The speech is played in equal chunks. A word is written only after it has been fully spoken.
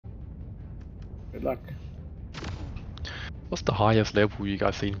Good luck. What's the highest level you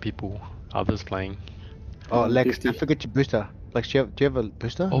guys seen others playing? Oh, Lex, 50. don't forget your booster. Lex, do you have a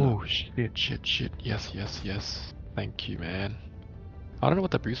booster? Oh shit. Yes. Thank you, man. I don't know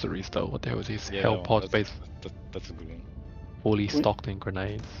what the booster is though. What the hell is this? Yeah, Hell that pod one, space that's a good one. fully Wait. stocked in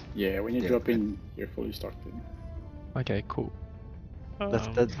grenades. Yeah, when you Yeah, drop in, you're fully stocked in. Okay, cool.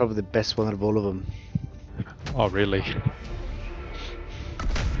 That's probably the best one out of all of them. Oh really?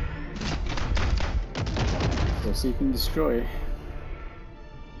 So seek and destroy.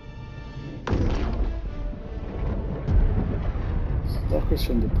 Stalkers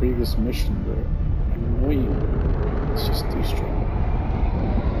from the previous mission were annoying. It's just too strong.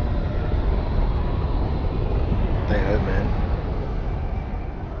 They hurt, man.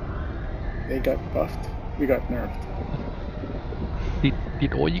 They got buffed. We got nerfed.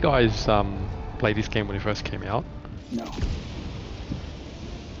 Did all you guys play this game when it first came out? No.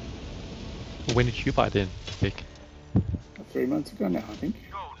 When did you buy it then, Vic? 3 months ago now, I think.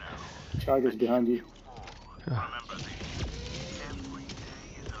 Charger's behind you.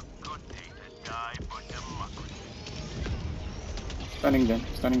 Stunning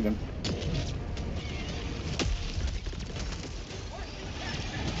them.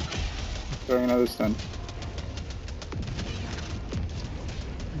 Throwing another stun.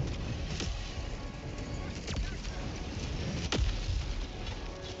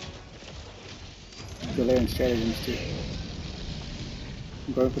 Delay and stratagems too.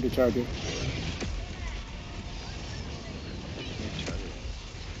 I'm going for the charger.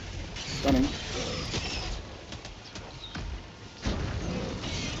 Stunning.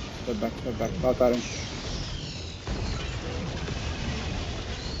 Step back. Pop at him.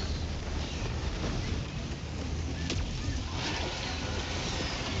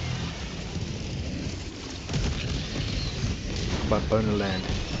 But boner land.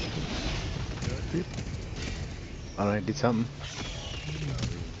 I don't know, did something.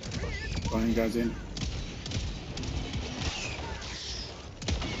 Running guys in.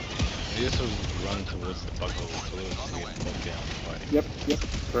 You just run towards the bug hole so you get bogged down fighting. Yep,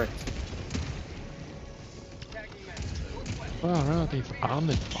 correct. Wow, these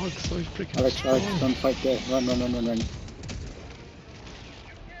armored bugs so freaking Alex, strong. don't fight there. Run.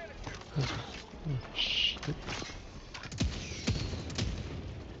 Oh, shit.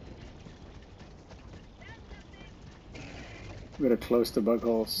 We gotta close the bug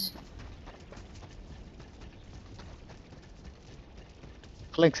holes.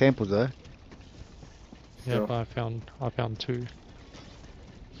 Collect samples though. Yep, So, I found 2.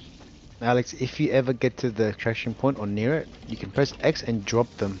 Alex, if you ever get to the extraction point or near it, you can press X and drop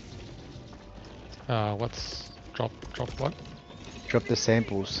them. What's drop what? Drop the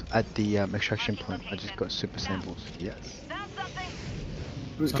samples at the extraction point. I just got super samples. Yes.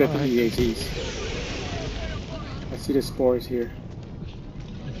 who's got the Alright. EATs? I see the spores here.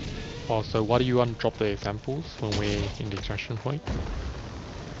 Oh, so why do you undrop the samples when we're in the extraction point?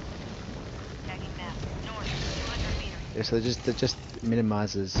 Yeah, so that just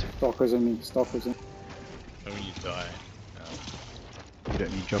minimizes. Stalkers in. And when you die, You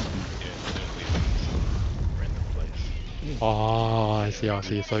drop them. yeah, you don't leave in some random place. Oh, I see.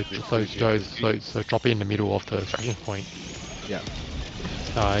 So drop it in the middle of the extraction point. Yeah.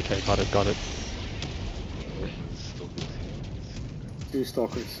 Ah, okay, got it. Still good. 2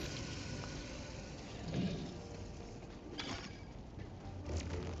 stalkers.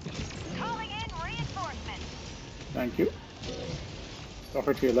 Thank you.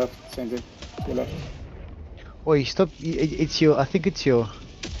 Stalker to your left, Sensei. To your left. Oh, you stop. It's your. I think it's your.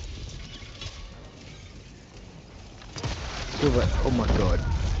 Silver. Oh my god.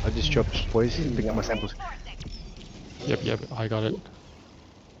 I just dropped poison. Pick up my samples. Yep, I got it.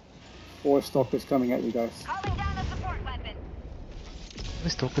 4 stalkers coming at you guys.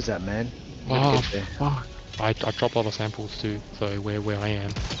 Where's stalkers at, man? Oh, Get there. fuck. I dropped all the samples too, so where I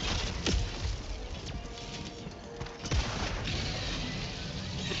am.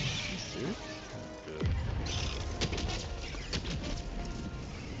 Good.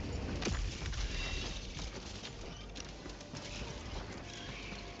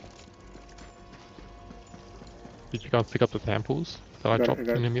 Did you guys pick up the samples that I Got it, dropped I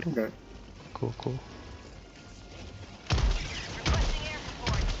got in the it, middle? got it. Cool.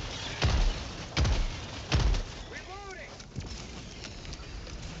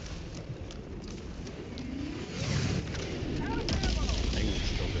 I think he's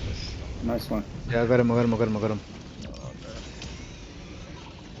still in this. Nice one. Yeah, I got him. Oh no.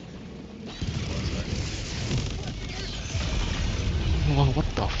 Oh, what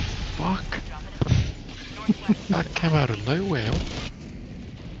the fuck? That came out of nowhere.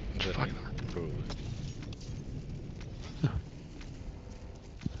 Is it Fuck. Probably.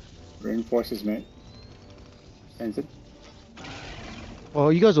 Reinforces, mate. Sends it. Oh,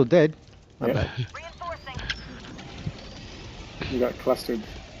 you guys all dead. My Yeah. bad. Reinforcing. You got clustered.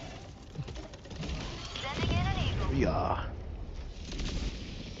 Sending in an eagle. Yeah.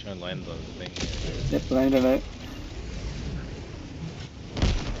 Try and land on the thing. Yep, landed it.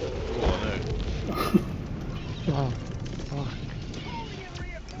 Oh no. Oh, fuck.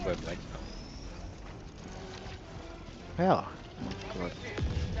 I'm going back now. How? Oh my god.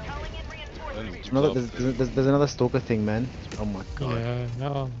 Calling in reinforcements. Only There's two another, blobs. there's another stalker thing, man. Oh my god. Yeah,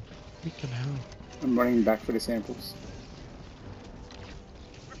 no. Freaking hell. I'm running back for the samples.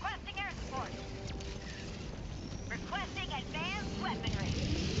 Requesting air support. Requesting advanced weaponry.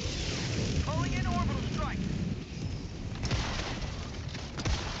 Calling in orbital strike.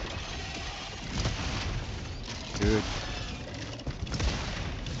 Good.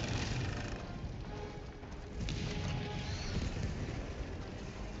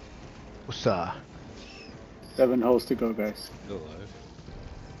 What's up? 7 holes to go, guys. Still alive.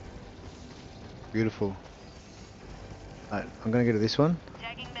 Beautiful. Alright, I'm gonna go to this one.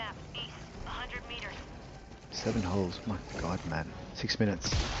 Tagging map. East. 100 meters. 7 holes. My god, man. 6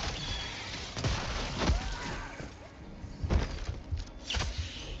 minutes.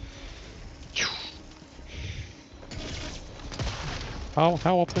 How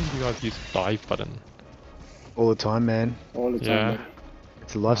often do you guys use dive button? All the time, man. All the time, Yeah. buddy.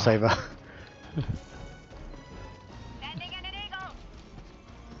 It's a lifesaver. Sending in an eagle.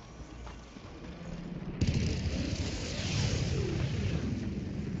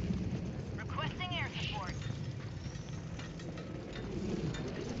 Requesting air support.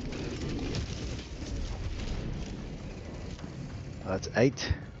 That's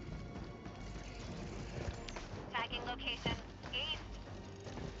 8. Tagging location. East.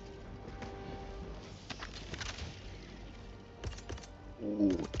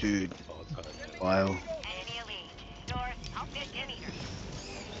 Ooh, dude. Oh, it's hard. Wow. Enemy elite. North. I'll 50 meters.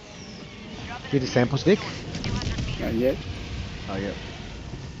 Dropping Get a sample stick? 200 meters. Not yet. Oh, yeah.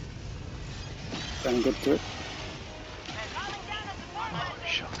 Trying to get to it. They're calling down a support Oh, weapon.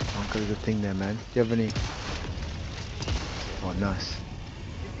 shucks. I've got a good thing there, man. Do you have any? Oh, nice.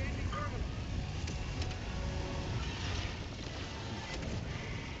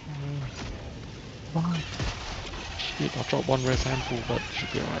 Oh. Shit, I dropped one rare sample, but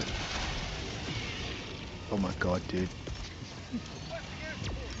should be alright. Oh my god, dude.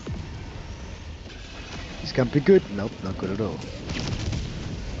 This can't be good. Nope, not good at all.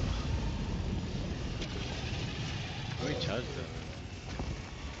 How many charges are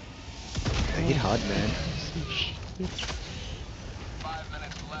They hit hard, man. Shit. 5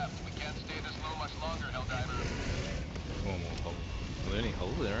 minutes left. We can't stay this low much longer, Helldiver. there? One more hole. Are there any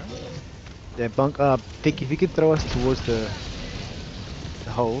holes there? Yeah, bunk up. Vic, if you could throw us towards the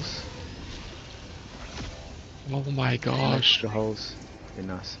holes. Oh my gosh. The holes. Be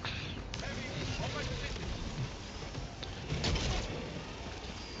nice.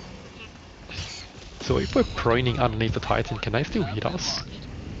 So if we're proning underneath the Titan, can they still hit us?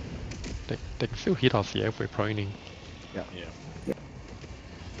 They can still hit us, yeah, if we're proning. Yeah. Yeah.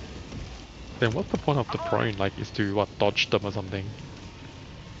 Then what's the point of the prone? Like, is to, what, dodge them or something?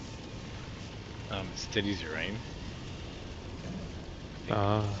 It steadies your aim.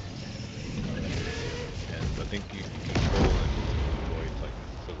 Ah. And I think you can control and avoid like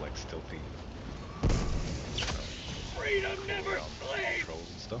sort of like stealthy freedom never sleeps controls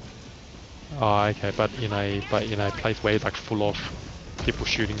and stuff. Oh, okay, but in a place where it's like full of people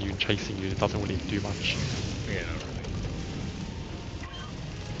shooting you and chasing you, it doesn't really do much. Yeah, not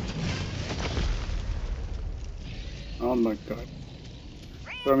really. Oh my god.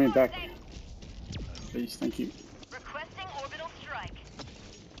 Throw me back. Please, thank you. Requesting orbital strike.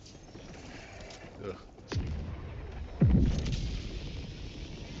 Ugh.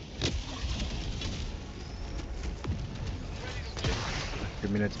 3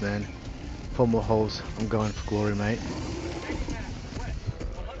 minutes, man. 4 more holes. I'm going for glory, mate.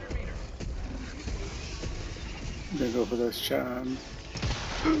 I'm gonna go for those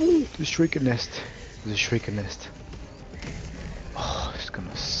The shrieker nest. There's a shrieker nest. Oh, it's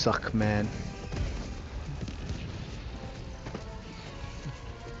gonna suck, man.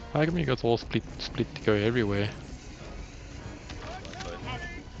 How come you guys all split to go everywhere?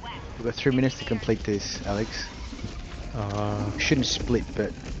 We've got 3 minutes to complete this, Alex. We shouldn't split,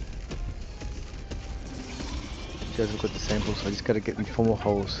 but you guys have got the samples, so I just gotta get in 4 more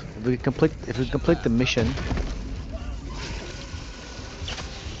holes. If we complete the mission,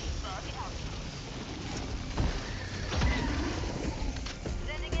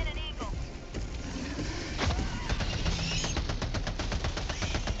 Sending in an eagle.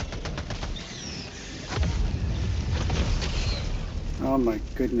 Oh my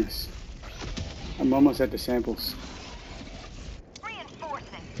goodness. I'm almost at the samples.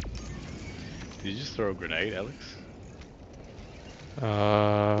 Reinforcing. Did you just throw a grenade, Alex?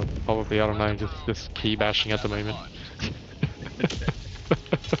 Probably, I don't know, just key bashing at the moment.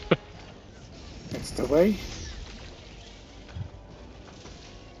 That's the way.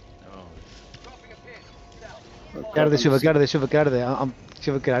 Oh, Oh, Get out of there, Silver, I'm get out of there, Silver, get out of there. I'm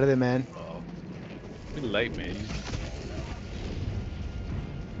Silver, get out of there, man. oh. A bit late, man.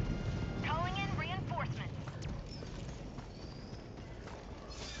 Calling in reinforcements.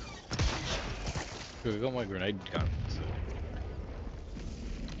 Good, I got my grenade gun, so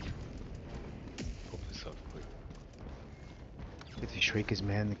pop this off quick. Get the Shriekers,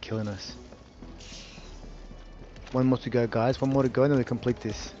 man, they're killing us. One more to go, guys. One more to go, and then we complete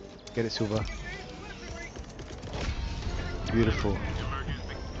this. Get it, Silver. Beautiful.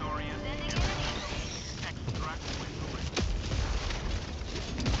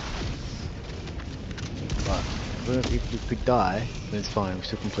 But if we die, then it's fine. We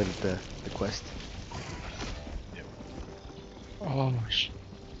still completed the quest. Oh shit.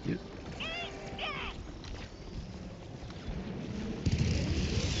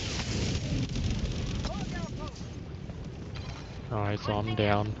 Alright, so I'm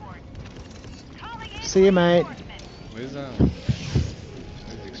down. See you, mate. Where's the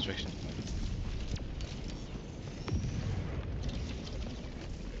extraction?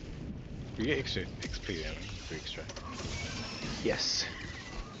 We get extra XP, don't we? For extract. Yes.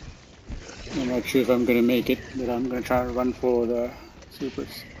 I'm not sure if I'm gonna make it, but I'm gonna try to run for the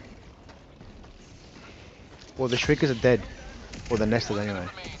supers. Well, the Shriekers are dead. Or they're nested anyway.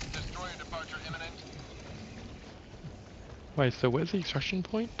 Destroyer departure imminent. Wait, so where's the extraction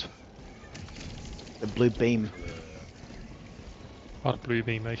point? The blue beam. Oh, blue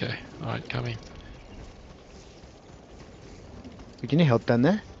beam, okay. Alright, coming. Can you help down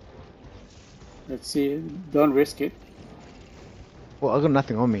there? Let's see. Don't risk it. Well, I got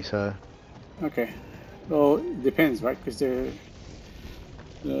nothing on me, so... Okay. Well, it depends, right? Because the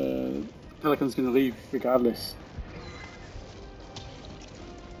Pelican's gonna leave regardless.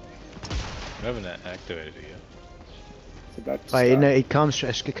 I haven't activated it yet. It's about to But you start. know, it comes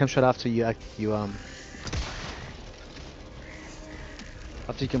straight after you after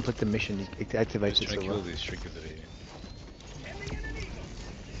you complete the mission, it activates Just it. trying to So kill these shriekers that are here.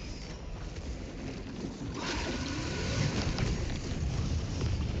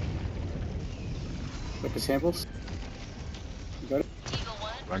 Got the samples? You got it? Eagle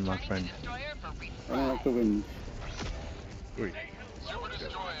 1, Run, my returning friend. to destroyer for Running like the wind. Wait. Super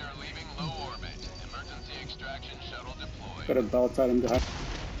destroyer leaving low orbit. Emergency extraction shuttle deployed. Got a belt item behind.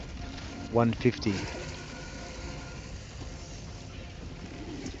 150.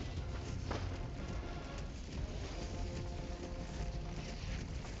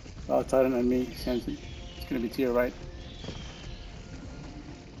 Belt Titan and me, Samson. It's gonna be to your right.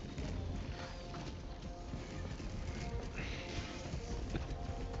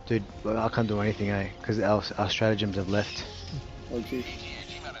 Dude, well, I can't do anything, eh? Because our stratagems have left. Oh gee.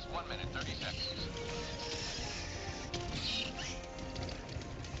 ETA minus 1 minute 30 seconds.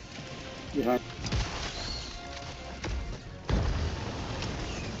 Behind.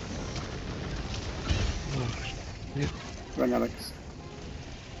 Oh, shit. Run, Alex.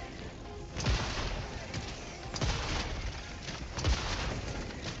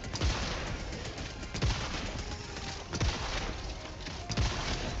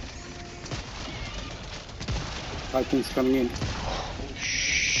 Titan's coming in.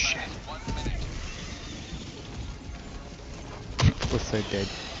 Shit. We're so dead.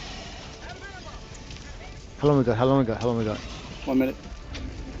 How long we got? How long we got? How long we got? 1 minute.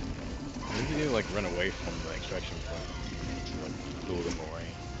 Maybe you need to like run away from the extraction point to like lure them away.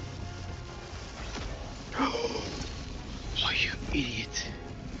 Oh, you idiot.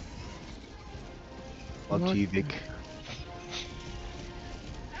 Up What? to you, Vic.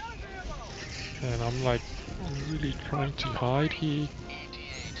 And I'm like, really trying to hide here.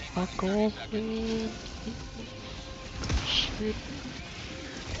 Fuck off, man. Shit.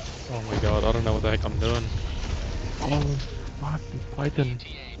 Oh my god, I don't know what the heck I'm doing. Oh, fucking Titan.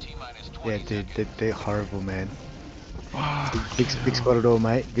 ETA minus 20 Yeah, dude, seconds. they're horrible, man. Fuck. Vic's got it all,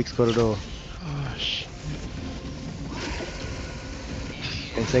 mate. Vic's got it all. Oh, shit.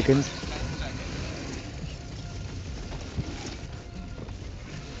 10 seconds. 10 seconds.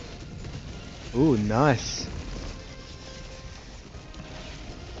 Ooh, nice.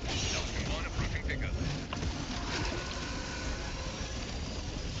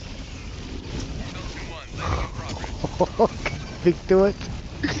 Vic, do it.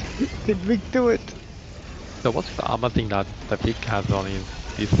 Did Vic do it? So what's the armor thing that the pig has on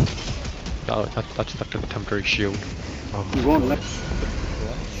his? Oh, that's just like a temporary shield. You won't land.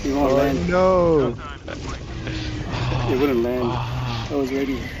 You won't land. No! It wouldn't land. I was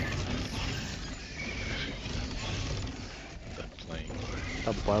ready. That plane.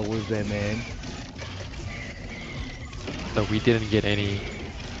 A bar was there, man. So we didn't get any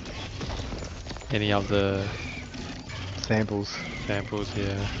of the Samples. samples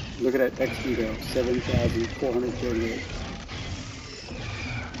here. Look at that XP though, 7,438.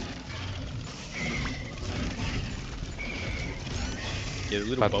 Yeah, the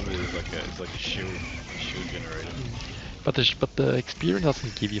little bubble is like a shield generator. But the experience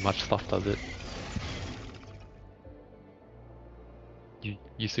doesn't give you much stuff, does it?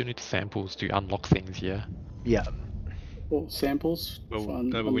 You still need samples to unlock things, yeah. Yeah. Well, samples Well, for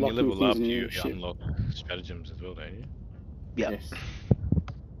no, but when you unlocking level up, things in you your ship. unlock stratagems as well, don't you? Yeah. Yes.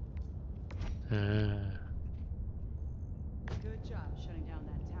 Uh, Good job shutting down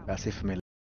that tower. That's it for me.